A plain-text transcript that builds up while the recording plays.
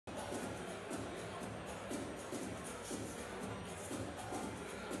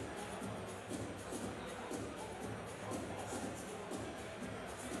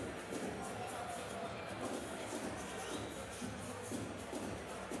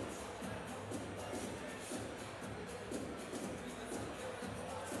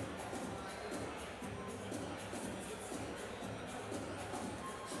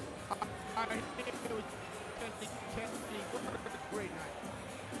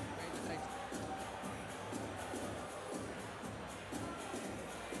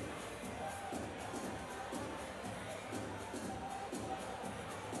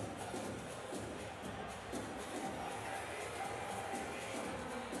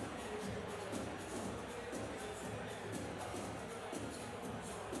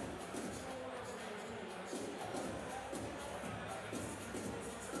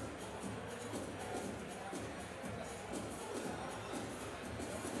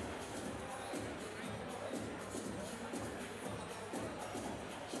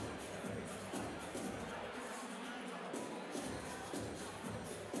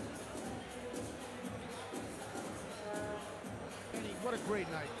What a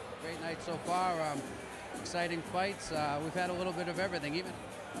great night. Great night so far. Exciting fights. We've had a little bit of everything. Even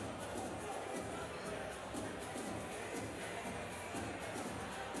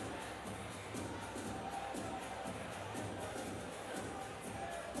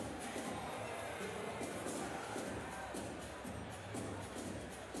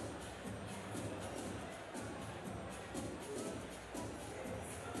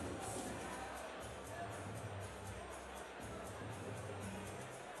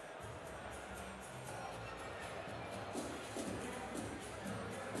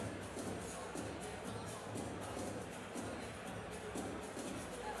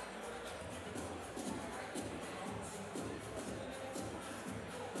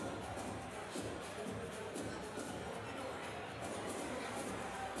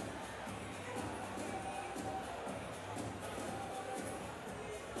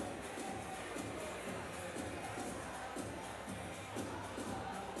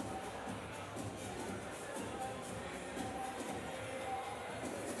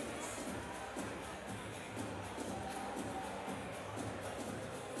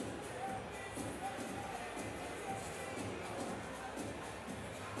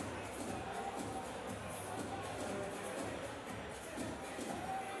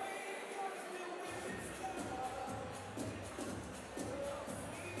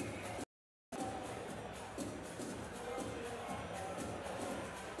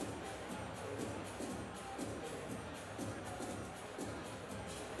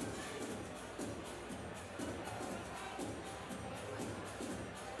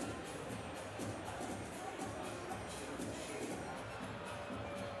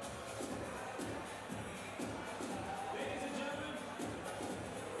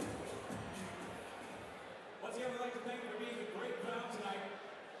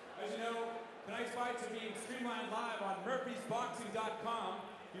Boxing.com.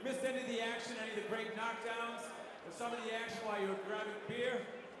 If you missed any of the action, any of the great knockdowns, or some of the action while you were grabbing beer,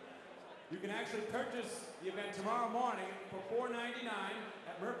 you can actually purchase the event tomorrow morning for $4.99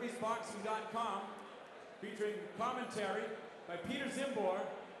 at murphysboxing.com, featuring commentary by Peter Zimbor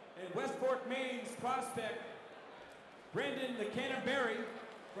and West Fork, Maine's prospect, Brendan the Cannon Berry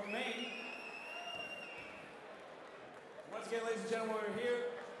from Maine. Once again, ladies and gentlemen, we're here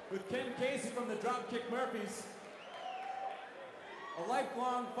with Ken Casey from the Dropkick Murphys, a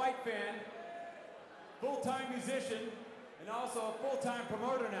lifelong fight fan, full-time musician, and also a full-time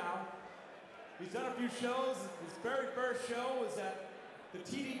promoter now. He's done a few shows. His very first show was at the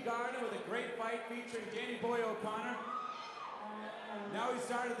TD Garden with a great fight featuring Danny Boy O'Connor. Now he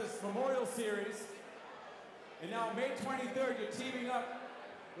started this Memorial Series. And now May 23rd, you're teaming up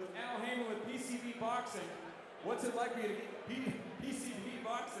with Al Haymon with PCB Boxing. What's it like for you to get PCB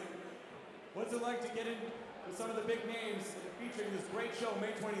Boxing? What's it like to get in with some of the big names featuring this great show May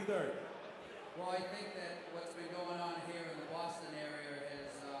 23rd? Well, I think that what's been going on here in the Boston area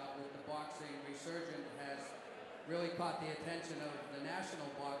is, with the boxing resurgent, has really caught the attention of the national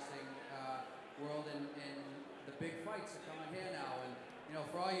boxing world, and the big fights are coming here now. And you know,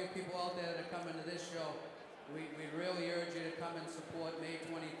 for all you people out there that are coming to this show, we really urge you to come and support May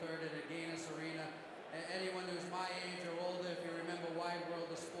 23rd at the Gaines Arena. Anyone who's my age or older, if you remember Wide World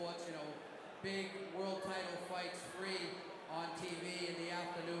of Sports, you know, big world title fights free on TV in the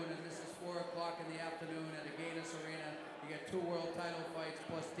afternoon, and this is 4 o'clock in the afternoon at the Gaines Arena. You get 2 world title fights,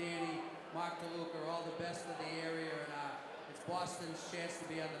 plus Danny, Mark DeLuca, all the best of the area, and it's Boston's chance to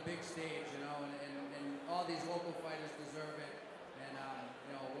be on the big stage, you know, and all these local fighters deserve it, and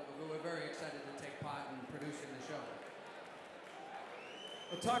you know, we're very excited to take part in producing the show.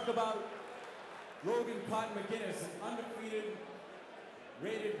 We'll talk about Logan Cotton McGinnis, an undefeated,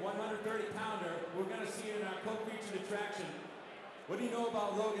 rated 130-pounder. We're going to see it in our co-featured attraction. What do you know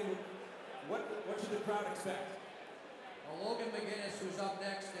about Logan? What should the crowd expect? Well, Logan McGinnis, who's up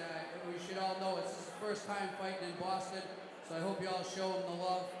next, we should all know it's his first time fighting in Boston, so I hope you all show him the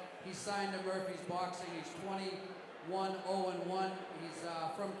love. He's signed to Murphy's Boxing. He's 21-0-1. He's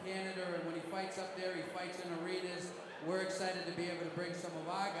from Canada, and when he fights up there, he fights in arenas. We're excited to be able to bring some of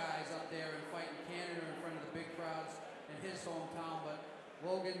our guys up there and fight in Canada in front of the big crowds in his hometown. But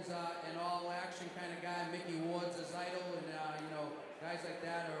Logan's an all-action kind of guy. Mickey Ward's his idol, and you know, guys like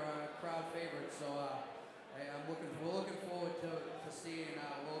that are crowd favorites. So we're looking forward to seeing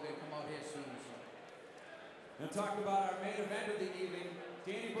Logan come out here soon. So. Now talk about our main event of the evening,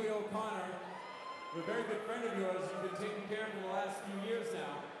 Danny Boy O'Connor, a very good friend of yours you've been taking care of for the last few years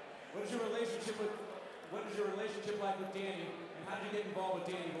now. What is your relationship like with Danny, and how did you get involved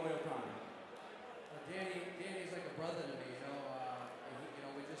with Danny Boy O'Connor? Well, Danny's like a brother to me, you know.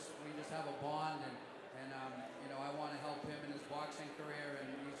 We just have a bond, and And you know, I want to help him in his boxing career, and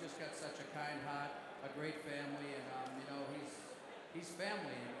he's just got such a kind heart, a great family, and you know, he's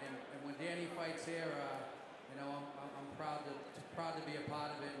family. And when Danny fights here, you know, I'm proud to be a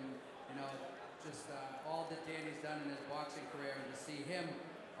part of it, and you know, just all that Danny's done in his boxing career, and to see him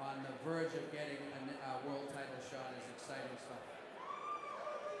on the verge of getting a world title shot is exciting stuff.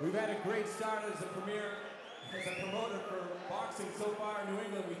 We've had a great start as a promoter for boxing so far in New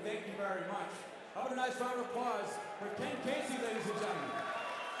England. We thank you very much. How about a nice round of applause for Ken Casey, ladies and gentlemen.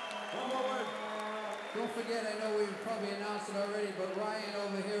 One more word. Don't forget, I know we've probably announced it already, but Ryan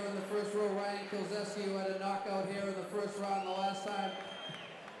over here in the first row, Ryan Kilzeski, who had a knockout here in the first round the last time,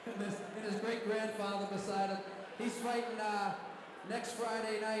 and his great-grandfather beside him. He's fighting next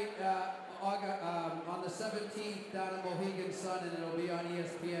Friday night on the 17th down in Mohegan Sun, and it'll be on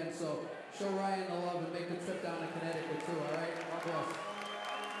ESPN. So show Ryan the love and make the trip down to Connecticut too, all right? God bless.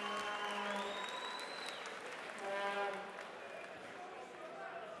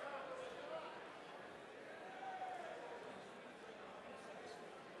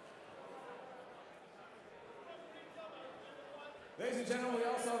 Ladies and gentlemen, we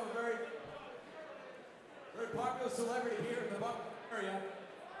also have a very popular celebrity here in the Bout area.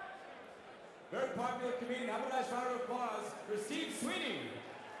 Very popular comedian. How about a nice round of applause for Steve Sweeney.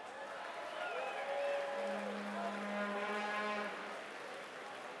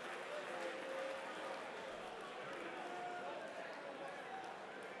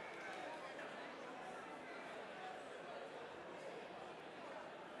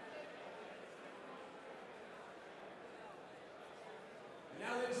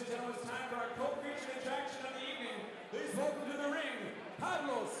 Now, ladies and gentlemen, it's time for our co-featured attraction of the evening. Please welcome to the ring,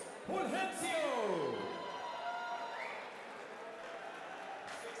 Carlos Fulgencio.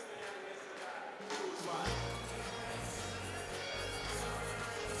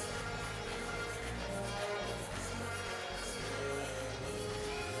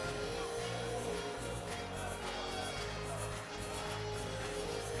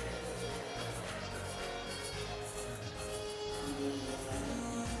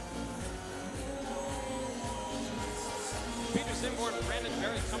 Zimborn, Brandon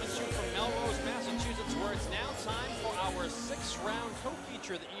Berry coming to you from Melrose, Massachusetts, where it's now time for our 6th-round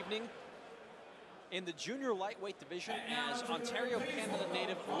co-feature of the evening in the junior lightweight division, as Ontario, Canada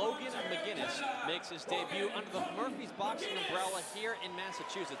native Logan McGuinness makes his debut under the Murphy's Boxing umbrella here in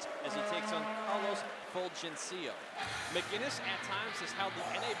Massachusetts as he takes on Carlos Fulgencio. McGuinness at times has held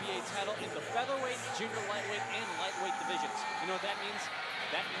the NABA title in the featherweight, junior lightweight, and lightweight divisions. You know what that means?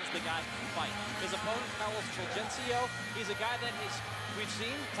 That means the guy can fight. His opponent, Carlos Fulgencio, he's a guy that we've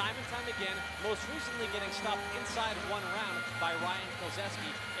seen time and time again, most recently getting stopped inside 1 round by Ryan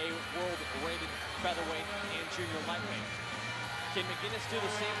Kilzeski, a world-rated featherweight and junior lightweight. Can McGuinness do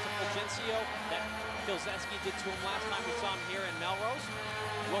the same to Fulgencio that Kilzeski did to him last time we saw him here in Melrose?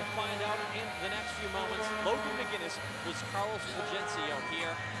 We'll find out in the next few moments. Logan McGuinness was Carlos Fulgencio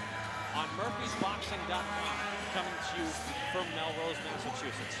here on murphysboxing.com, coming to you from Melrose,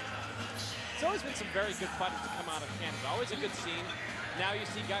 Massachusetts. It's always been some very good fighters to come out of Canada. Always a good scene. Now you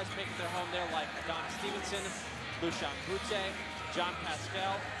see guys making their home there like Don Stevenson, Lucian Brute, John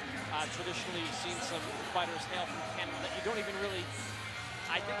Pascal. Traditionally, you've seen some fighters hail from Canada that you don't even really...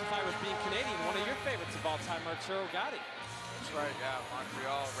 I think if I was being Canadian, one of your favorites of all time, Arturo Gatti. That's right, yeah.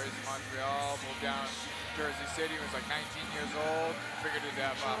 Montreal, raised in Montreal, moved down Jersey City, was like 19 years old. Figured he'd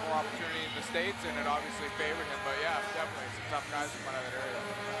have more opportunity in the States, and it obviously favored him. But yeah, definitely some tough guys from out of that area.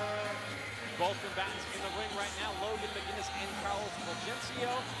 Both combatants in the ring right now, Logan McGuinness and Carlos Fulgencio.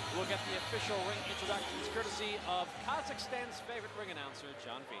 We'll get the official ring introductions courtesy of Kazakhstan's favorite ring announcer,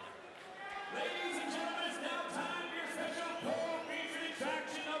 John Vina. Ladies and gentlemen, it's now time for your special co-featured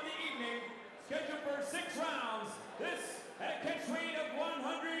attraction of the evening. Scheduled for 6 rounds. This at a catch weight of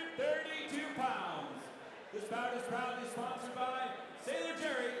 132 pounds. This bout is proudly sponsored by Sailor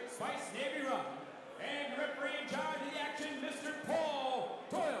Jerry, Spice Navy Rum, and referee in charge of the action, Mr. Paul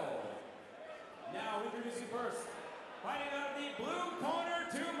Doyle. Now introducing first, fighting out of the blue corner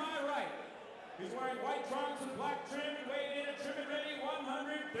to my right. He's wearing white trunks with black trim, weighed in at trim and ready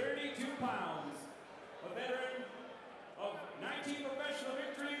 132 pounds. A veteran of 19 professional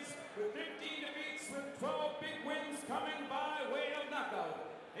victories with 15 defeats with 12 big wins coming by way of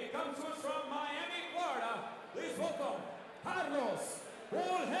knockout. He comes to us from Miami, Florida. Please welcome Carlos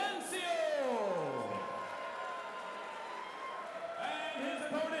Fulgencio. And his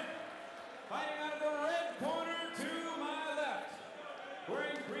opponent, fighting out of the red corner to my left.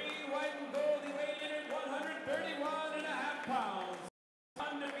 Wearing green, white, and gold, he weighed in at 131.5 pounds.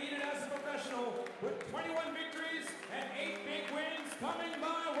 Undefeated as a professional with 21 victories and 8 big wins coming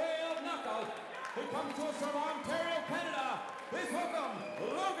by way of knockout. He comes Coming to us from Ontario, Canada, please welcome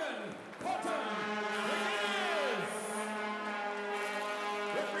Logan Cotton McGinnis.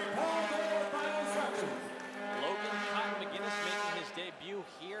 Referee Paul Doyle, final instructions. Logan Cotton McGinnis making his debut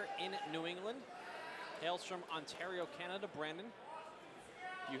here in New England. Hails from Ontario, Canada. Brandon,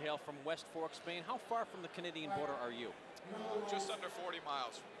 you hail from West Fork, Spain. How far from the Canadian border are you? Just under 40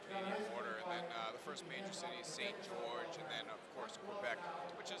 miles from the Canadian border, and then the first major city is St. George, and then of course Quebec,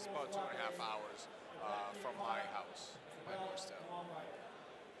 which is about 2.5 hours from my house, my doorstep.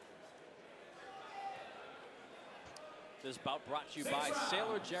 This bout brought to you by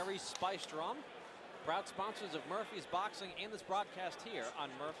Sailor Jerry Spiced Rum, proud sponsors of Murphy's Boxing and this broadcast here on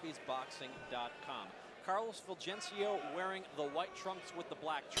murphysboxing.com. Carlos Fulgencio wearing the white trunks with the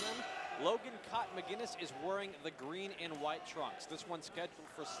black trim. Logan Cotton McGinnis is wearing the green and white trunks. This one's scheduled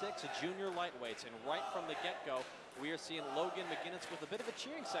for 6 junior lightweights, and right from the get-go, we are seeing Logan McGinnis with a bit of a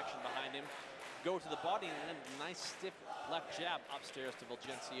cheering section behind him go to the body and then a nice stiff left jab upstairs to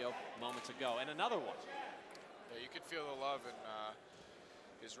Fulgencio moments ago. And another one. Yeah, you could feel the love in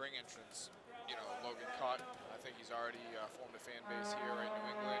his ring entrance. You know, Logan Cotton, I think he's already formed a fan base here in New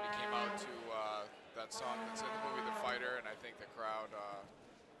England. He came out to that song that's in the movie The Fighter, and I think the crowd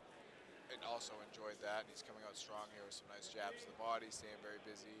also enjoyed that. And he's coming out strong here with some nice jabs to the body, staying very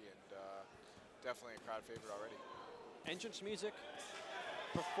busy, and definitely a crowd favorite already. Entrance music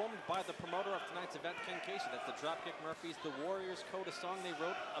performed by the promoter of tonight's event, Ken Casey. That's the Dropkick Murphys, The Warriors Code, a song they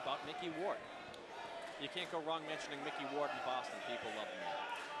wrote about Mickey Ward. You can't go wrong mentioning Mickey Ward in Boston. People love him.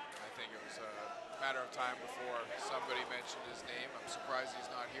 I think it was a matter of time before somebody mentioned his name. I'm surprised he's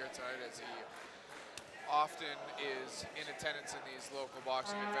not here tonight, as he often is in attendance in these local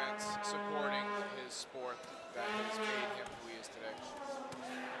boxing events, supporting his sport that has made him who he is today.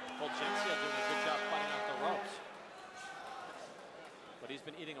 Fulgencio doing a good job fighting off the ropes. But he's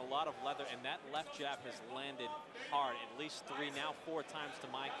been eating a lot of leather, and that left jab has landed hard, at least 3, now 4 times to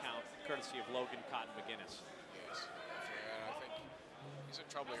my count, courtesy of Logan Cotton McGinnis. Yes, and I think he's in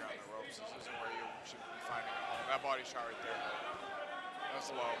trouble here on the ropes. This isn't where you should be finding him. That body shot right there, that's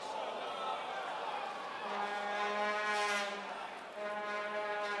low.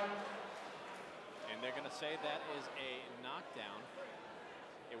 And they're going to say that is a knockdown.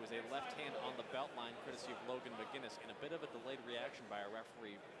 It was a left hand on the belt line, courtesy of Logan McGinnis, and a bit of a delayed reaction by our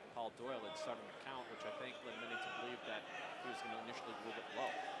referee, Paul Doyle, in starting the count, which I think led many to believe that he was going to initially move it low.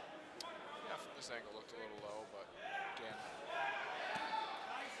 Yeah, from this angle looked a little low, but again,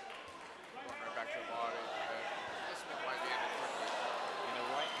 going right back to the body. This one might be ended quickly. And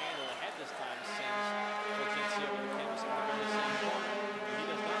a right hand to the head this time sends Fulgencio to the canvas in the very same corner. He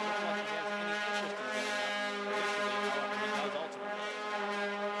does not look like he has any interest in getting up initially, however, he does ultimately.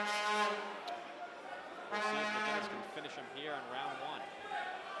 We'll see if McGinnis can finish him here in round 1.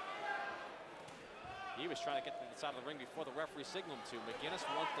 He was trying to get to the side of the ring before the referee signaled him to. McGinnis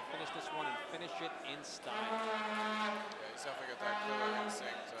wants to finish this one and finish it in style. Yeah, he's definitely got that killer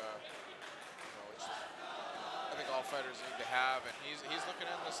instinct, which I think all fighters need to have, and he's looking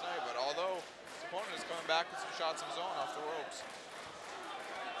in this night, but although his opponent is coming back with some shots of his own off the ropes.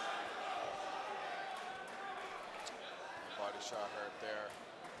 Body shot hurt there.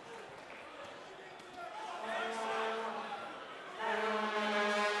 And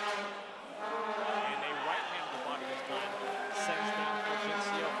a right hand to the body this time sends down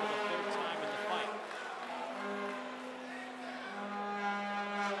Fulgencio for the 3rd time in the fight.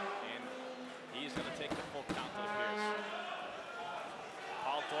 And he's going to take the full count, it appears.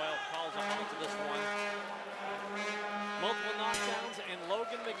 Paul Doyle calls a halt to this one. Multiple knockdowns, and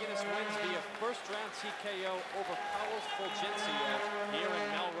Logan McGinnis wins via first round TKO over Carlos Fulgencio here in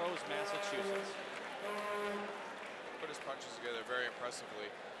Melrose, Massachusetts. Put his punches together very impressively.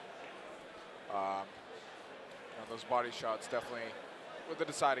 Those body shots definitely were the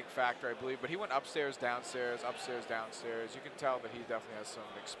deciding factor, I believe. But he went upstairs, downstairs, upstairs, downstairs. You can tell that he definitely has some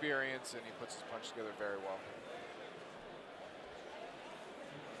experience, and he puts his punch together very well.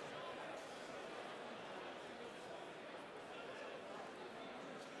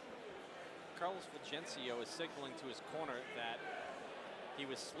 Carlos Fulgencio is signaling to his corner that he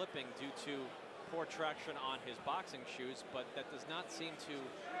was slipping due to poor traction on his boxing shoes, but that does not seem to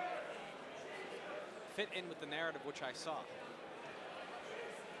fit in with the narrative which I saw.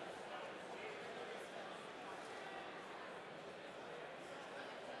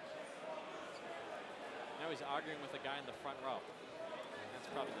 Now he's arguing with the guy in the front row. That's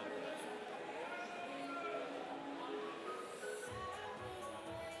probably not good.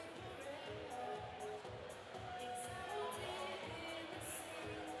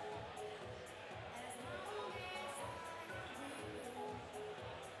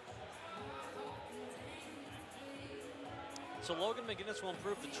 So Logan McGinnis will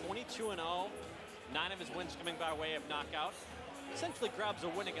improve to 22-0. 9 of his wins coming by way of knockout. Essentially grabs a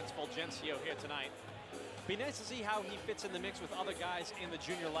win against Fulgencio here tonight. Be nice to see how he fits in the mix with other guys in the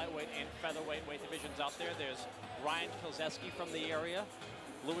junior lightweight and featherweight weight divisions out there. There's Ryan Kozeski from the area,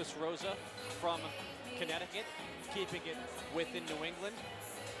 Louis Rosa from Connecticut, keeping it within New England.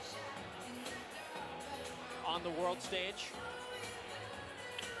 On the world stage,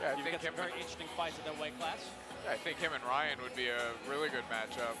 Yeah, I you've think got some very interesting fights at that weight class. Yeah, I think him and Ryan would be a really good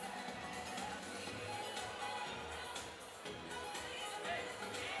matchup.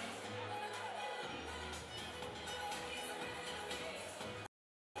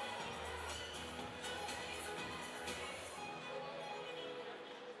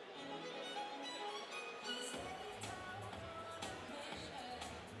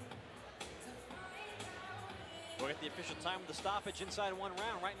 We'll get the official time of the stoppage inside 1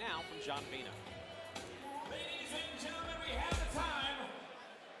 round right now from John Vina. Ladies and gentlemen, we have the time.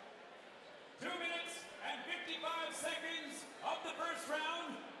 2 minutes and 55 seconds of the first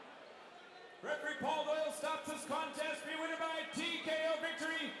round. Referee Paul Doyle stops this contest. Be winner by TKO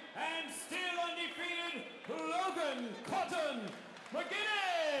victory and still undefeated, Logan Cotton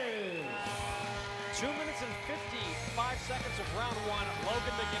McGinnis. 2 minutes and 55 seconds of round 1.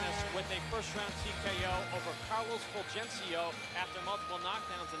 Logan McGinnis with a first-round TKO over Carlos Fulgencio after multiple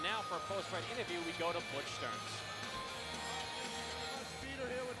knockdowns. And now for a post-fight interview, we go to Butch Stearns. Peter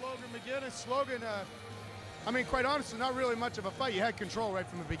here with Logan McGinnis. Logan, I mean, quite honestly, not really much of a fight. You had control right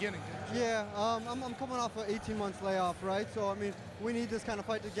from the beginning. Yeah, I'm coming off an 18 months layoff, right? So, I mean, we need this kind of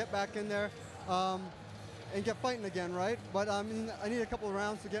fight to get back in there. And get fighting again, right? But I mean, I need a couple of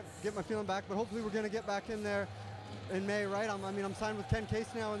rounds to get my feeling back. But hopefully, we're going to get back in there in May, right? I'm signed with Ken Case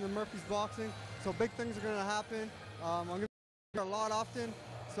now in the Murphy's Boxing, so big things are going to happen. I'm going to be here a lot often,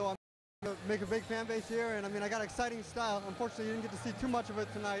 so I'm going to make a big fan base here. And I mean, I got exciting style. Unfortunately, you didn't get to see too much of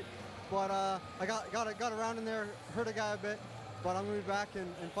it tonight, but I got around in there, hurt a guy a bit. But I'm going to be back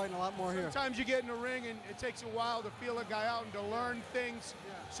and fighting a lot more here. Sometimes you get in the ring and it takes a while to feel a guy out and to learn things.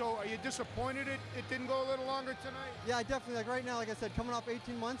 Yeah. So are you disappointed it didn't go a little longer tonight? Yeah, I definitely, like right now, like I said, coming off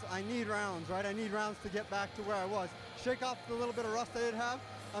 18 months, I need rounds, right? I need rounds to get back to where I was. Shake off the little bit of rust I did have.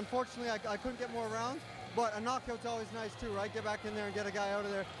 Unfortunately, I couldn't get more rounds, but a knockout's always nice too, right? Get back in there and get a guy out of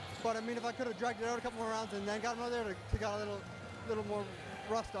there. But I mean, if I could have dragged it out a couple more rounds and then got another there to get a little more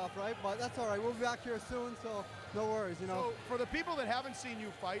rust off, right? But that's all right. We'll be back here soon, so no worries, you know. So for the people that haven't seen you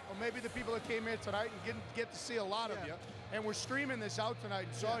fight, or maybe the people that came here tonight and didn't get to see a lot of you, and we're streaming this out tonight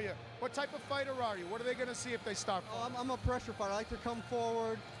and saw you, what type of fighter are you? What are they going to see if they start? I'm a pressure fighter. I like to come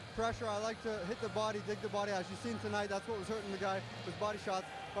forward, pressure. I like to hit the body, dig the body. As you've seen tonight, that's what was hurting the guy with body shots.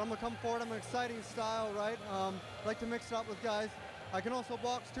 But I'm going to come forward. I'm an exciting style, right? I like to mix it up with guys. I can also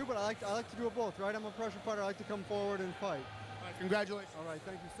box too, but I like to do it both, right? I'm a pressure fighter. I like to come forward and fight. Congratulations. All right,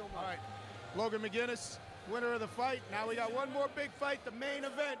 thank you so much. All right, Logan McGinnis, winner of the fight. Now we got one more big fight, the main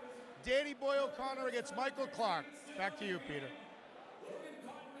event. Danny Boy O'Connor against Michael Clark. Back to you, Peter. Logan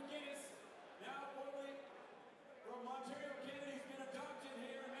Cotton McGinnis, now formerly from Ontario, Canada. He's been adopted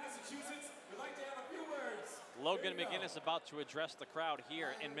here in Massachusetts. We'd like to have a few words. Logan McGinnis about to address the crowd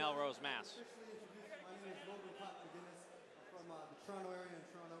here in Melrose, Mass. My name is Logan Cotton McGinnis from the Toronto area in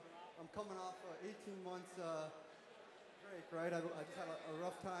Toronto. I'm coming off 18 months break, right? I just had a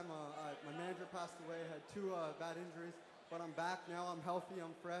rough time. My manager passed away, had 2 bad injuries, but I'm back now. I'm healthy,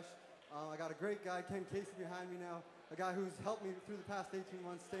 I'm fresh. I got a great guy, Ken Casey, behind me now, a guy who's helped me through the past 18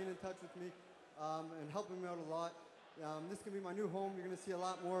 months, staying in touch with me and helping me out a lot. This can be my new home. You're going to see a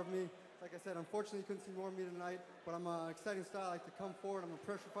lot more of me. Like I said, unfortunately, you couldn't see more of me tonight, but I'm an exciting style. I like to come forward. I'm a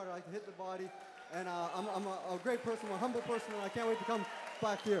pressure fighter. I like to hit the body. And I'm a great person, I'm a humble person, and I can't wait to come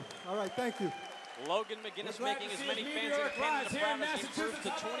back here. All right, thank you. Logan McGinnis making as many fans in Canada proud as he improved to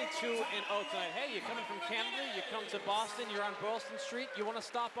 22-0 tonight. Hey, you're coming from Canada, you come to Boston, you're on Boylston Street, you want to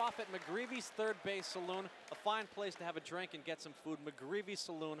stop off at McGreevy's Third Base Saloon, a fine place to have a drink and get some food. McGreevy's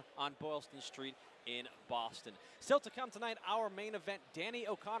Saloon on Boylston Street in Boston. Still to come tonight, our main event, Danny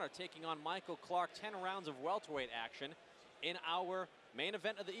O'Connor taking on Michael Clark, 10 rounds of welterweight action. In our main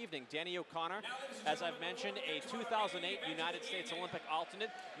event of the evening, Danny O'Connor, as I've mentioned, a 2008 United States Olympic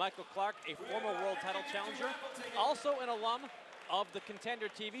alternate. Michael Clark, a former world title challenger, also an alum of the Contender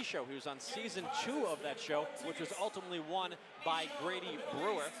TV show. He was on season 2 of that show, which was ultimately won by Grady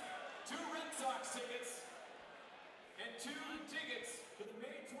Brewer. 2 Red Sox tickets and 2 tickets for the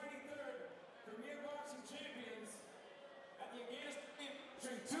May 23rd Premier Boxing Champions at the Against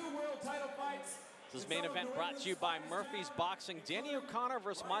featuring 2 world title fights. This main event brought to you by Murphy's Boxing. Danny O'Connor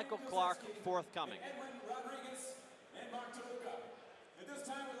versus Michael Clark forthcoming. Edwin Rodriguez and Mark Toluca. At this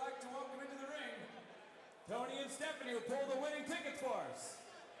time, we'd like to welcome into the ring Tony and Stephanie will pull the winning tickets for us.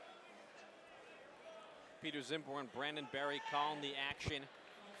 Peter Zimborn, Brandon Berry calling the action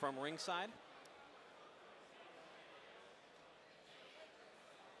from ringside.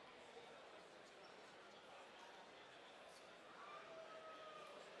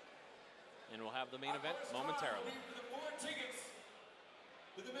 And we'll have the main event momentarily. For the 4 tickets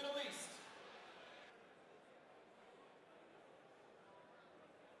to the Middle East.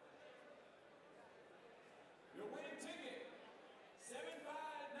 Your winning ticket, 759-9164.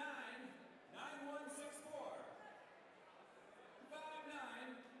 759-9164.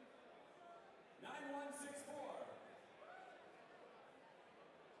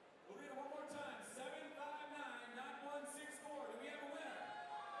 We'll read it one more time, 759-9164. Do we have a winner?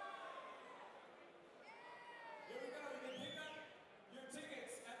 Here we go. You can pick up your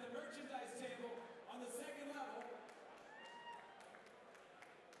tickets at the merchandise table on the 2nd level.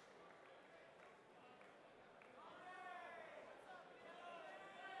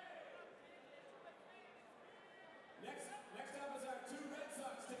 Next up is our 2 Red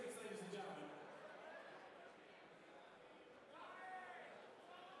Sox tickets, ladies and gentlemen.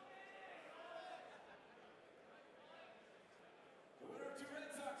 The winner of 2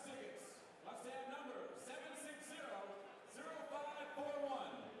 Red Sox tickets must have number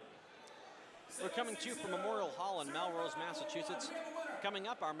 760-0541. We're coming to you from Memorial Hall in Melrose, Massachusetts. Coming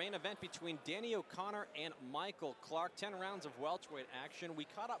up, our main event between Danny O'Connor and Michael Clark. 10 rounds of welterweight action. We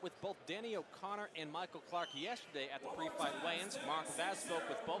caught up with both Danny O'Connor and Michael Clark yesterday at the pre-fight weigh-ins. Mark Vaz spoke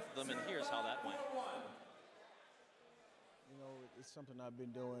with both of them, and here's how that went. You know, it's something I've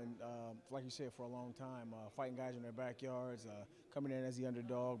been doing, like you said, for a long time, fighting guys in their backyards, coming in as the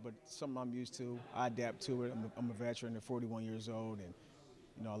underdog, but something I'm used to. I adapt to it. I'm a veteran at 41 years old, and,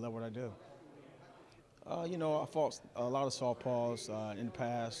 you know, I love what I do. You know, I fought a lot of southpaws in the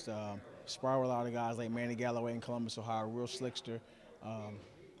past, sparred with a lot of guys like Manny Galloway in Columbus, Ohio, real slickster.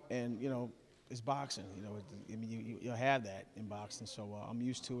 And, you know, it's boxing. You know, I mean, you have that in boxing, so I'm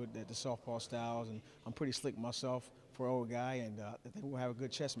used to it, the southpaw styles, and I'm pretty slick myself for an old guy, and I think we'll have a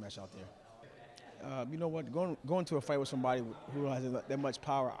good chess match out there. You know what, going to a fight with somebody who has that much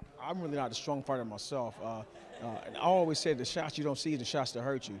power, I'm really not a strong fighter myself. And I always said the shots you don't see are the shots that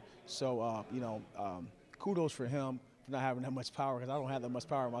hurt you. So, you know, kudos for him for not having that much power, because I don't have that much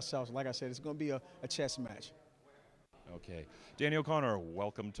power myself. So like I said, it's going to be a chess match. Okay. Danny O'Connor,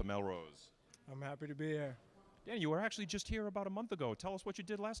 welcome to Melrose. I'm happy to be here. Danny, you were actually just here about a month ago. Tell us what you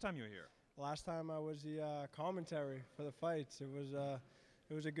did last time you were here. Last time I was the commentary for the fights. It was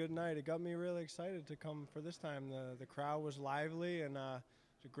a good night. It got me really excited to come for this time. The crowd was lively, and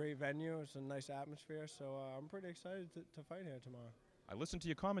it's a great venue. It's a nice atmosphere, so I'm pretty excited to fight here tomorrow. I listened to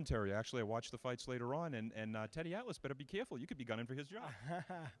your commentary. Actually, I watched the fights later on, and Teddy Atlas better be careful. You could be gunning for his job.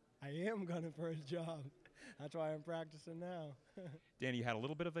 I am gunning for his job. That's why I'm practicing now. Danny, you had a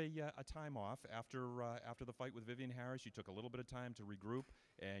little bit of a time off after the fight with Vivian Harris. You took a little bit of time to regroup,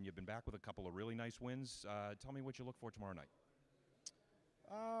 and you've been back with a couple of really nice wins. Tell me what you look for tomorrow night.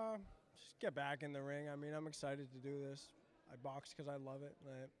 Just get back in the ring. I mean, I'm excited to do this. I box because I love it.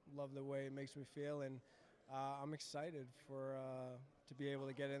 I love the way it makes me feel, and I'm excited for to be able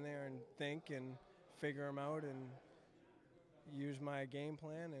to get in there and think and figure them out and use my game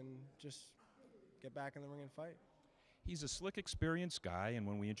plan and just get back in the ring and fight. He's a slick, experienced guy, and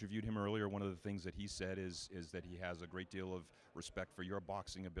when we interviewed him earlier, one of the things that he said is that he has a great deal of respect for your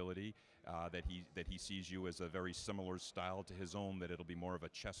boxing ability, that he sees you as a very similar style to his own, that it'll be more of a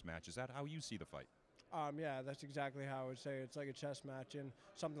chess match. Is that how you see the fight? Yeah, that's exactly how I would say it. It's like a chess match, and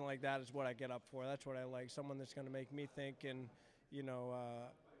something like that is what I get up for. That's what I like, someone that's going to make me think and, you know,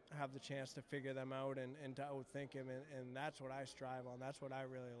 have the chance to figure them out and to outthink him, and that's what I strive on. That's what I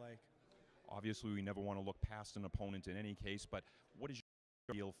really like. Obviously, we never want to look past an opponent in any case, but what is your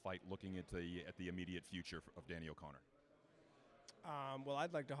ideal fight looking at the immediate future of Danny O'Connor? Well,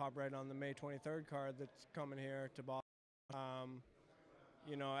 I'd like to hop right on the May 23rd card that's coming here to Boston.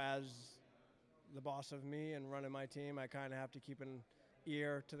 You know, as the boss of me and running my team, I kind of have to keep an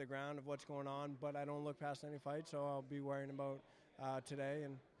ear to the ground of what's going on, but I don't look past any fight, so I'll be worrying about today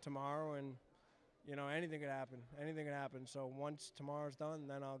and tomorrow, and you know, anything could happen. Anything could happen. So once tomorrow's done,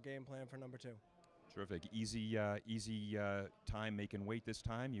 then I'll game plan for number 2. Terrific. Easy time making weight this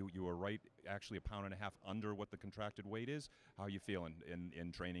time. You were right, actually a pound and a half under what the contracted weight is. How are you feeling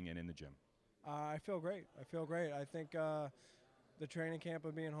in training and in the gym? I feel great. I feel great. I think the training camp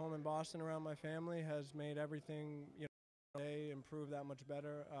of being home in Boston around my family has made everything, you know, improve that much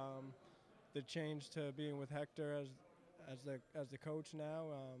better. The change to being with Hector as the coach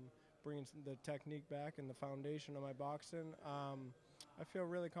now, bringing the technique back and the foundation of my boxing. I feel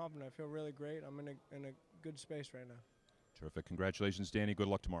really confident. I feel really great. I'm in a good space right now. Terrific. Congratulations, Danny. Good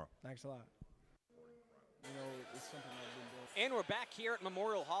luck tomorrow. Thanks a lot. You know, it's something I've been doing. And we're back here at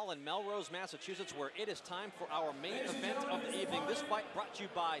Memorial Hall in Melrose, Massachusetts, where it is time for our main event of the evening. This fight brought to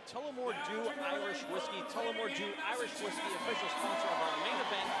you by Tullamore Dew Irish Whiskey. Tullamore Dew Irish Whiskey, official sponsor of our main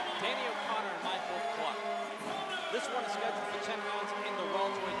event, Danny O'Connor and Michael Clark. This one is scheduled for 10 rounds in the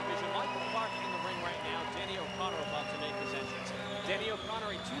welterweight division. Michael Clark in the ring right now. Danny O'Connor about to make his entrance. Danny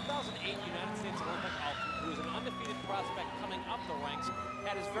O'Connor, a 2008 United States Olympic athlete who is an undefeated prospect coming up the ranks,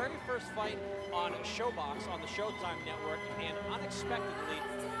 had his very first fight on Showbox on the Showtime network and unexpectedly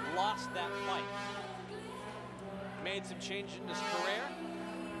lost that fight. Made some changes in his career,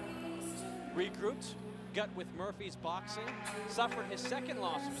 regrouped, got with Murphy's boxing, suffered his second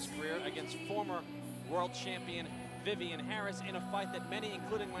loss of his career against former world champion Vivian Harris in a fight that many,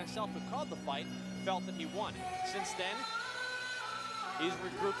 including myself who called the fight, felt that he won. Since then, he's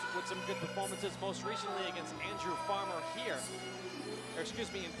regrouped with some good performances, most recently against Andrew Farmer here, or excuse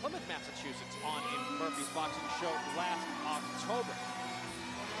me, in Plymouth, Massachusetts on a Murphy's boxing show last October.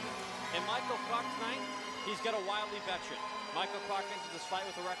 And Michael Clark tonight, he's got a wily veteran. Michael Clark enters this fight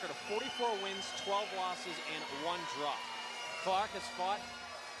with a record of 44 wins, 12 losses, and 1 draw. Clark has fought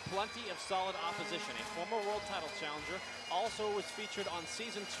plenty of solid opposition. A former world title challenger, also was featured on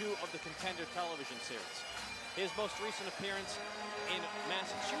season 2 of the Contender television series. His most recent appearance in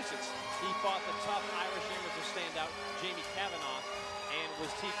Massachusetts, he fought the top Irish amateur standout, Jamie Kavanagh, and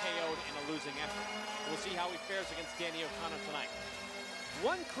was TKO'd in a losing effort. We'll see how he fares against Danny O'Connor tonight.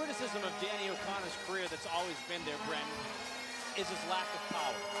 One criticism of Danny O'Connor's career that's always been there, Brendan, is his lack of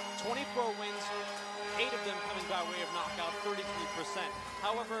power. 24 wins, 8 of them coming by way of knockout, 33%.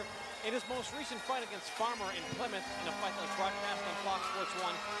 However, in his most recent fight against Farmer in Plymouth, in a fight that was broadcast on Fox Sports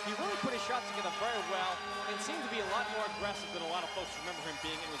 1, he really put his shots together very well and seemed to be a lot more aggressive than a lot of folks remember him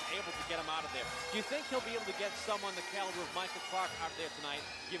being, and was able to get him out of there. Do you think he'll be able to get someone the caliber of Michael Clark out of there tonight,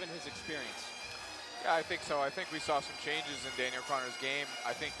 given his experience? Yeah, I think so. I think we saw some changes in Danny O'Connor's game.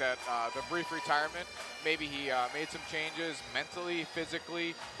 I think that the brief retirement, maybe he made some changes mentally,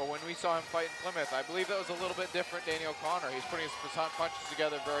 physically, but when we saw him fight in Plymouth, I believe that was a little bit different Danny O'Connor. He's putting his punches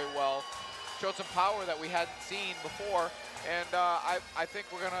together very well, showed some power that we hadn't seen before, and I think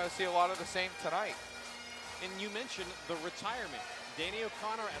we're going to see a lot of the same tonight. And you mentioned the retirement. Danny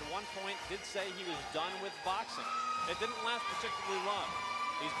O'Connor at one point did say he was done with boxing. It didn't last particularly long.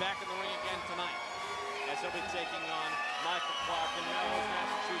 He's back in the ring again tonight, as he'll be taking on Michael Clark in Melrose,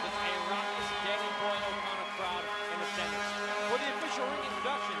 Massachusetts. A raucous Danny Boy O'Connor crowd in attendance. For the official ring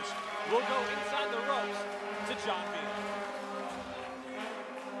introductions, we'll go inside the ropes to John Beaton.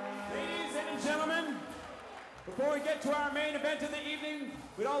 Ladies and gentlemen, before we get to our main event of the evening,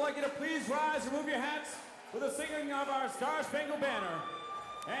 we'd all like you to please rise, remove your hats for the singing of our Star-Spangled Banner.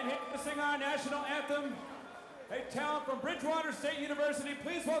 And here to sing our national anthem, a talent from Bridgewater State University.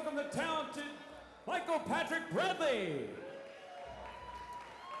 Please welcome the talented Michael Patrick Bradley.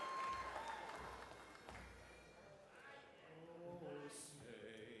 Oh,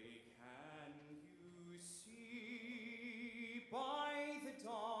 say, can you see by the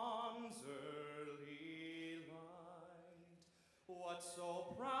dawn's early light what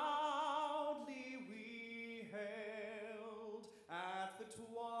so proudly we hailed at the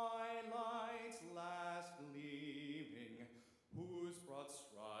twilight's last gleaming, whose broad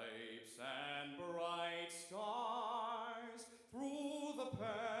stripes and bright stars through the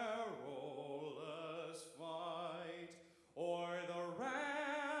perilous fight o'er the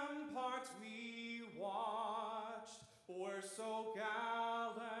ramparts we watched were so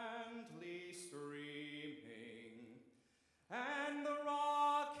gallantly streaming, and the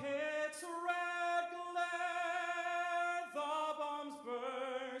rockets' red glare, the bombs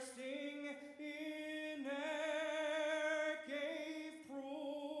bursting in air, gave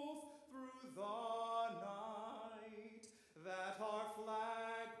proof through the night that our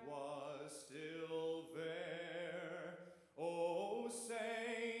flag was still there. Oh,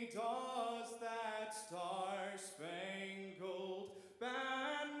 say, does that star-spangled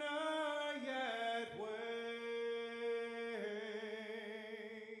banner yet wave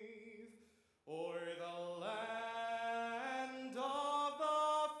o'er the land of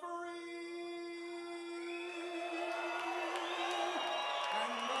the free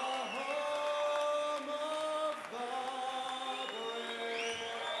and the home of the brave?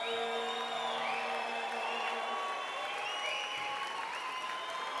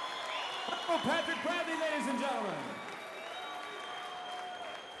 Michael Patrick Bradley, ladies and gentlemen.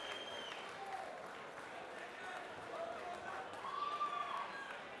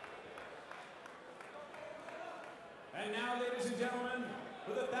 And now, ladies and gentlemen,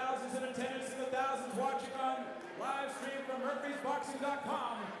 For the thousands in attendance and the thousands watching on live stream from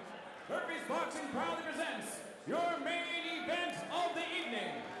murphysboxing.com, Murphy's Boxing proudly presents your main event of the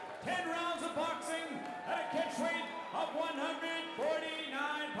evening. 10 rounds of boxing at a catch weight of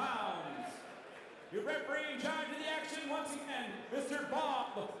 149 pounds. Your referee in charge of the action once again, Mr.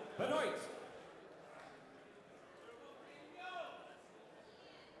 Bob Benoit.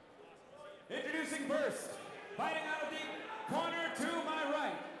 Introducing first, fighting out of the corner to my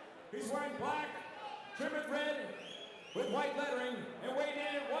right. He's wearing black, trimmed with red, with white lettering, and weighed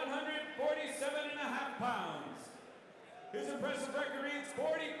in at 147.5 pounds. His impressive record reads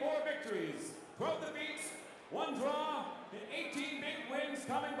 44 victories, 12 defeats, 1 draw, and 18 big wins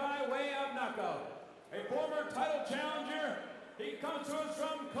coming by way of knockout. A former title challenger, he comes to us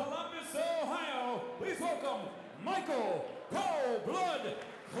from Columbus, Ohio. Please welcome Michael Cold Blood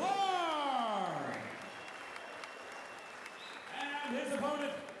Clark. And his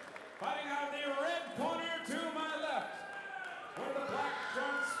opponent, fighting out of the red corner to my left. One of the black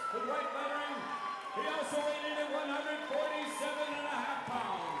trunks with white lettering. He also weighed in at 147.5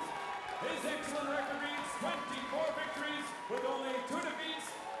 pounds. His excellent record reads 24 victories with only 2 defeats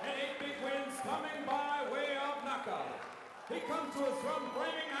and 8 big wins coming by way of knockout. He comes to us from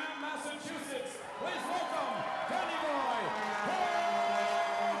Framingham, Massachusetts. Please welcome Danny Boy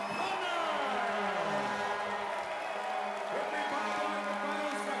O'Connor. Referee Bob Benoit with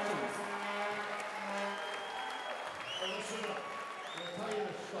final instructions. Listen up. When I tell you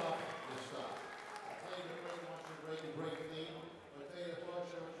to stop, you stop. I tell you to break once you break, you break clean. I tell you to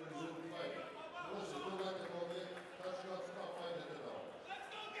flush once you resume the fight. Now listen, good luck to both of you. Touch shots, stop fighting at the bell.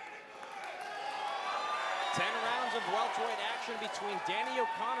 10 rounds of welterweight action between Danny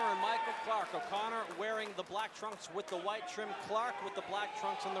O'Connor and Michael Clark. O'Connor wearing the black trunks with the white trim, Clark with the black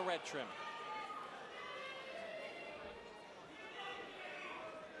trunks and the red trim.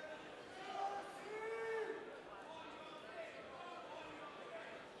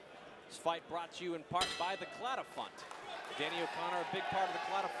 This fight brought to you in part by the Clatta Fund. Danny O'Connor, a big part of the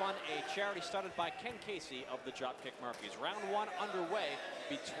Clatta Fund, a charity started by Ken Casey of the Dropkick Murphys. Round 1 underway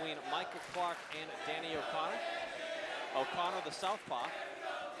between Michael Clark and Danny O'Connor. O'Connor, the southpaw.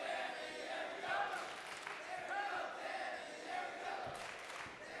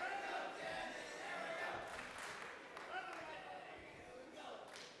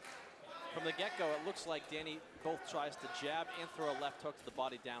 From the get-go, it looks like Danny both tries to jab and throw a left hook to the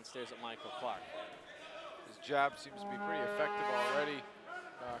body downstairs at Michael Clark. His jab seems to be pretty effective already.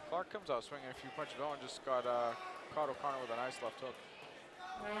 Clark comes out swinging a few punches. Oh, and just got caught O'Connor with a nice left hook.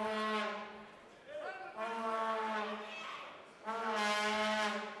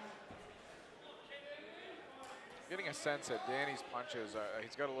 Getting a sense that Danny's punches,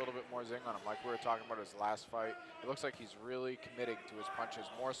 he's got a little bit more zing on him, like we were talking about his last fight. It looks like he's really committing to his punches,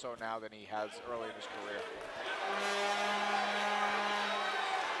 more so now than he has early in his career.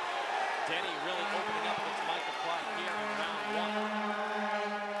 Danny really opening up against Michael Clark here in round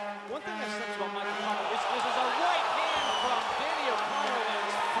 1. One thing that sticks about Michael Clark is there's a right hand from Danny O'Connor that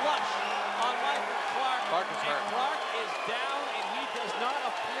is flush on Michael Clark. Clark is hurt. Clark is down and he does not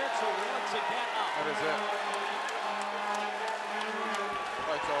appear to want to get up. That is it.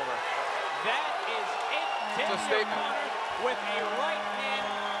 Fight's over. That is it. Danny O'Connor with a right hand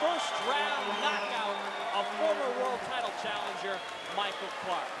first round knockout of former world title challenger Michael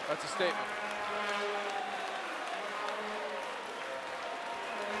Clark. That's a statement.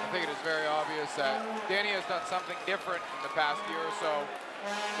 I think it is very obvious that Danny has done something different in the past year or so,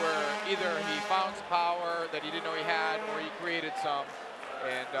 where either he found some power that he didn't know he had, or he created some,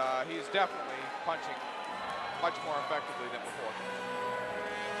 and he's definitely punching much more effectively than before.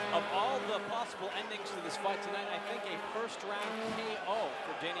 Of all the possible endings to this fight tonight, I think a first-round KO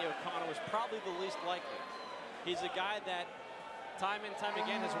for Danny O'Connor was probably the least likely. He's a guy that time and time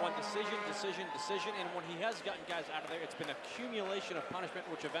again has won decision, and when he has gotten guys out of there, it's been accumulation of punishment,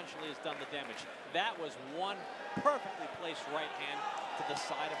 which eventually has done the damage. That was one perfectly placed right hand to the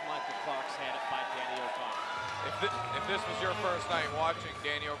side of Michael Clark's head by Danny O'Connor. If this was your first night watching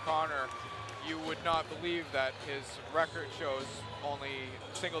Danny O'Connor, you would not believe that his record shows only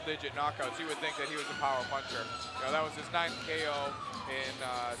single-digit knockouts. You would think that he was a power puncher. You know, that was his 9th KO in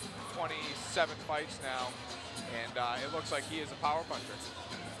 27 fights now, and it looks like he is a power puncher.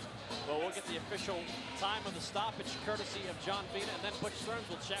 Well, we'll get the official time of the stoppage courtesy of John Vina, and then Butch Stearns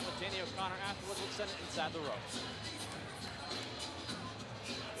will chat with Danny O'Connor afterwards. Let's send it inside the ropes.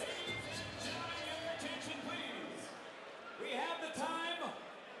 Attention, please. We have the time,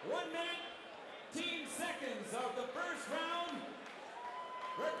 1 minute, 15 seconds of the first round.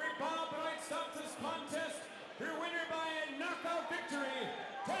 Referee Bob Benoit stops this contest. Your winner by a knockout. knockout victory,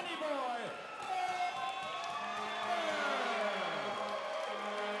 Danny Boy.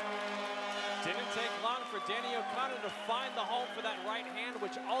 Didn't take long for Danny O'Connor to find the home for that right hand,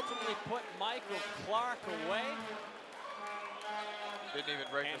 which ultimately put Michael Clark away. Didn't even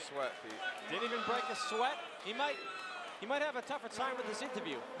break a sweat, Pete. Didn't even break a sweat. He might have a tougher time with this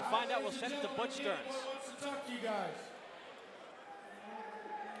interview. To find out, we'll send it to Butch Stearns. Wants to talk to you guys.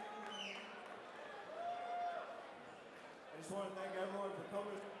 I just want to thank everyone for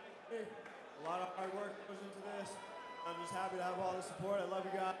coming. A lot of hard work goes into this. I'm just happy to have all the support. I love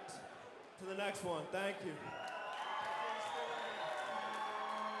you guys. To the next one. Thank you.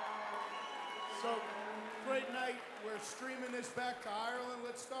 So, great night. We're streaming this back to Ireland.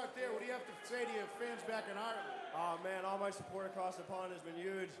 Let's start there. What do you have to say to your fans back in Ireland? Oh man, all my support across the pond has been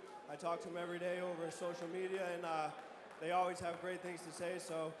huge. I talk to them every day over social media, and they always have great things to say.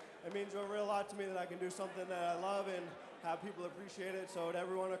 So it means a real lot to me that I can do something that I love and have people appreciate it. So to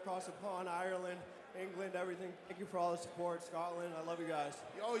everyone across the pond, Ireland, England, everything, thank you for all the support. Scotland, I love you guys.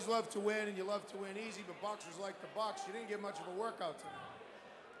 You always love to win, and you love to win easy, but boxers like the box. You didn't get much of a workout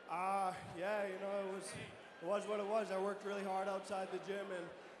tonight. Yeah, you know, it was what it was. I worked really hard outside the gym, and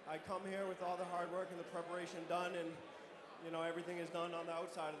I come here with all the hard work and the preparation done, and you know, everything is done on the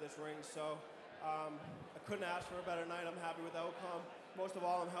outside of this ring. So I couldn't ask for a better night. I'm happy with the outcome. Most of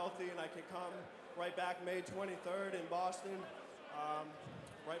all, I'm healthy, and I can come right back May 23rd in Boston,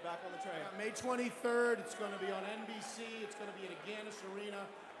 right back on the train. Yeah, May 23rd, it's going to be on NBC. It's going to be at Agganis Arena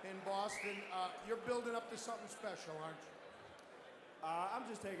in Boston. You're building up to something special, aren't you? I'm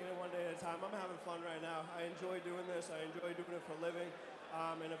just taking it one day at a time. I'm having fun right now. I enjoy doing this. I enjoy doing it for a living.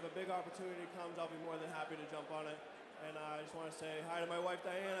 And if a big opportunity comes, I'll be more than happy to jump on it. And I just want to say hi to my wife,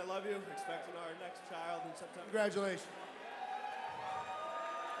 Diane. I love you. Expecting our next child in September. Congratulations.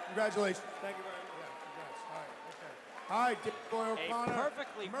 Congratulations. Thank you very much. Yeah, congrats. All right, okay. All right, Danny Boy O'Connor. A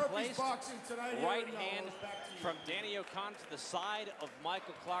perfectly Murphy's placed boxing tonight right here in hand Melrose. Back to you. from Danny O'Connor to the side of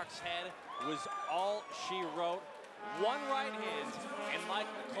Michael Clark's head was all she wrote. One right hand, and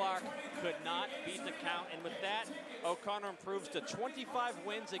Michael Clark could not beat the count. And with that, O'Connor improves to 25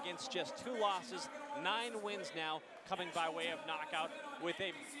 wins against just 2 losses, 9 wins now, coming by way of knockout with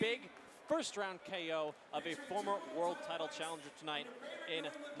a big first-round KO of a former world title challenger tonight in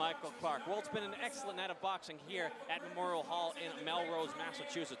Michael Clark. Well, it's been an excellent night of boxing here at Memorial Hall in Melrose,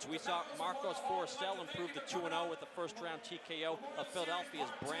 Massachusetts. We saw Marcos Forestell improve to 2-0 with the first-round TKO of Philadelphia's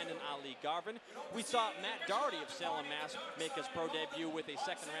Brandon Ali Garvin. We saw Matt Doherty of Salem, Mass. make his pro debut with a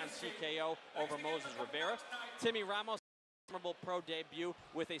second-round TKO over Moses Rivera. Timmy Ramos, memorable pro debut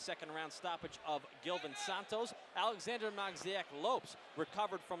with a second-round stoppage of Gilvin Santos. Alexander Magziak-Lopes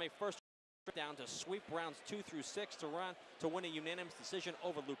recovered from a first down to sweep rounds 2 through 6 to win a unanimous decision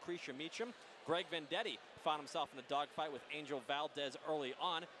over Lucretia Meacham. Greg Vendetti found himself in a dogfight with Angel Valdez early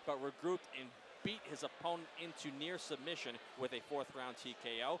on, but regrouped and beat his opponent into near submission with a 4th-round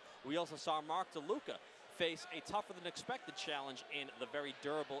TKO. We also saw Mark DeLuca face a tougher than expected challenge in the very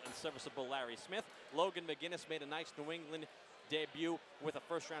durable and serviceable Larry Smith. Logan McGuinness made a nice New England debut with a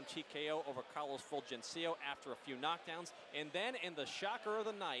first-round TKO over Carlos Fulgencio after a few knockdowns. And then in the shocker of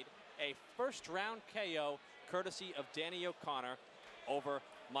the night, a first-round KO courtesy of Danny O'Connor over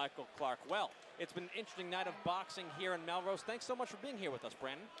Michael Clark. Well, it's been an interesting night of boxing here in Melrose. Thanks so much for being here with us,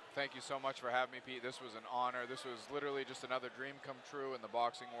 Brandon. Thank you so much for having me, Pete. This was an honor. This was literally just another dream come true in the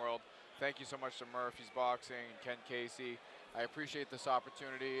boxing world. Thank you so much to Murphy's Boxing and Ken Casey. I appreciate this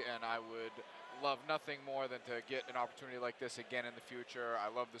opportunity, and I would love nothing more than to get an opportunity like this again in the future.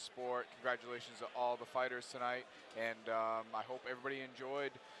 I love the sport. Congratulations to all the fighters tonight, and I hope everybody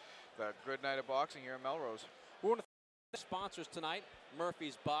enjoyed the good night of boxing here in Melrose. We want to thank the sponsors tonight,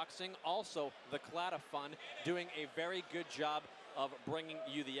 Murphy's Boxing, also the Clatta Fund, doing a very good job of bringing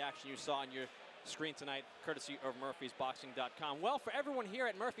you the action you saw on your screen tonight, courtesy of murphysboxing.com. Well, for everyone here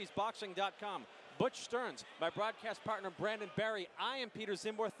at murphysboxing.com, Butch Stearns, my broadcast partner Brandon Barry, I am Peter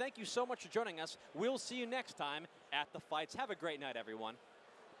Zimbor. Thank you so much for joining us. We'll see you next time at the fights. Have a great night, everyone.